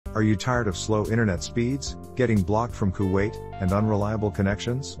Are you tired of slow internet speeds, getting blocked from Kuwait, and unreliable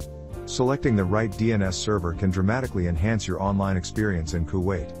connections? Selecting the right DNS server can dramatically enhance your online experience in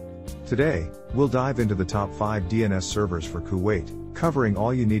Kuwait. Today, we'll dive into the top 5 DNS servers for Kuwait, covering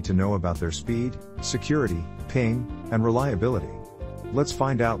all you need to know about their speed, security, ping, and reliability. Let's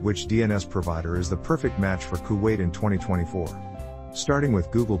find out which DNS provider is the perfect match for Kuwait in 2024. Starting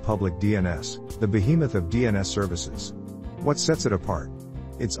with Google Public DNS, the behemoth of DNS services. What sets it apart?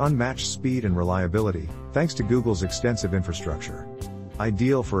 Its unmatched speed and reliability, thanks to Google's extensive infrastructure.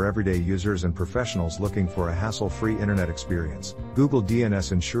 Ideal for everyday users and professionals looking for a hassle-free internet experience, Google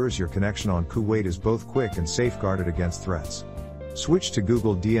DNS ensures your connection on Kuwait is both quick and safeguarded against threats. Switch to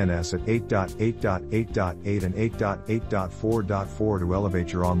Google DNS at 8.8.8.8 and 8.8.4.4 to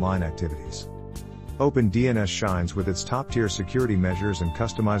elevate your online activities. OpenDNS shines with its top-tier security measures and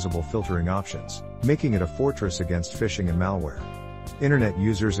customizable filtering options, making it a fortress against phishing and malware. Internet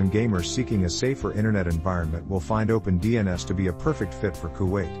users and gamers seeking a safer internet environment will find OpenDNS to be a perfect fit for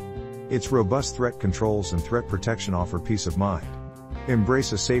Kuwait. Its robust threat controls and threat protection offer peace of mind.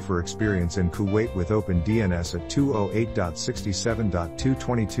 Embrace a safer experience in Kuwait with OpenDNS at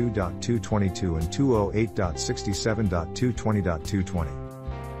 208.67.222.222 and 208.67.220.220.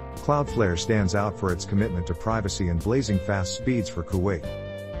 Cloudflare stands out for its commitment to privacy and blazing fast speeds for Kuwait.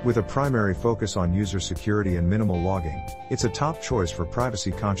 With a primary focus on user security and minimal logging, it's a top choice for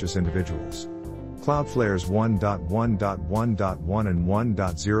privacy-conscious individuals. Cloudflare's 1.1.1.1 and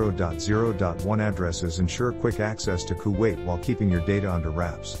 1.0.0.1 addresses ensure quick access to Kuwait while keeping your data under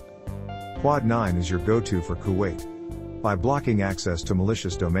wraps. Quad 9 is your go-to for Kuwait. By blocking access to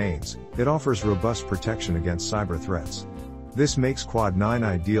malicious domains, it offers robust protection against cyber threats. This makes Quad 9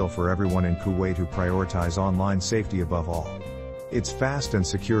 ideal for everyone in Kuwait who prioritize online safety above all. Its fast and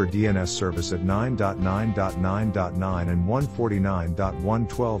secure DNS service at 9.9.9.9 and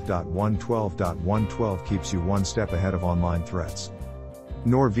 149.112.112.112 keeps you one step ahead of online threats.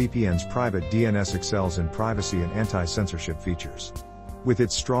 NordVPN's private DNS excels in privacy and anti-censorship features. With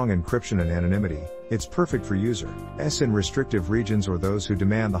its strong encryption and anonymity, it's perfect for users in restrictive regions or those who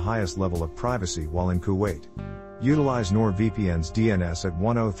demand the highest level of privacy while in Kuwait. Utilize NordVPN's DNS at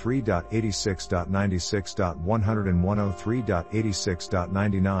 103.86.96.100 and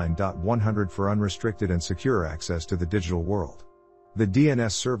 103.86.99.100 for unrestricted and secure access to the digital world. The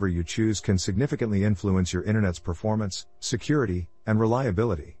DNS server you choose can significantly influence your internet's performance, security, and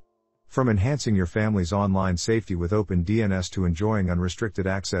reliability. From enhancing your family's online safety with OpenDNS to enjoying unrestricted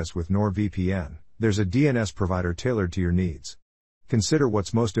access with NordVPN, there's a DNS provider tailored to your needs. Consider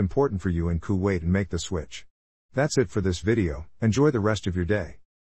what's most important for you in Kuwait and make the switch. That's it for this video. Enjoy the rest of your day.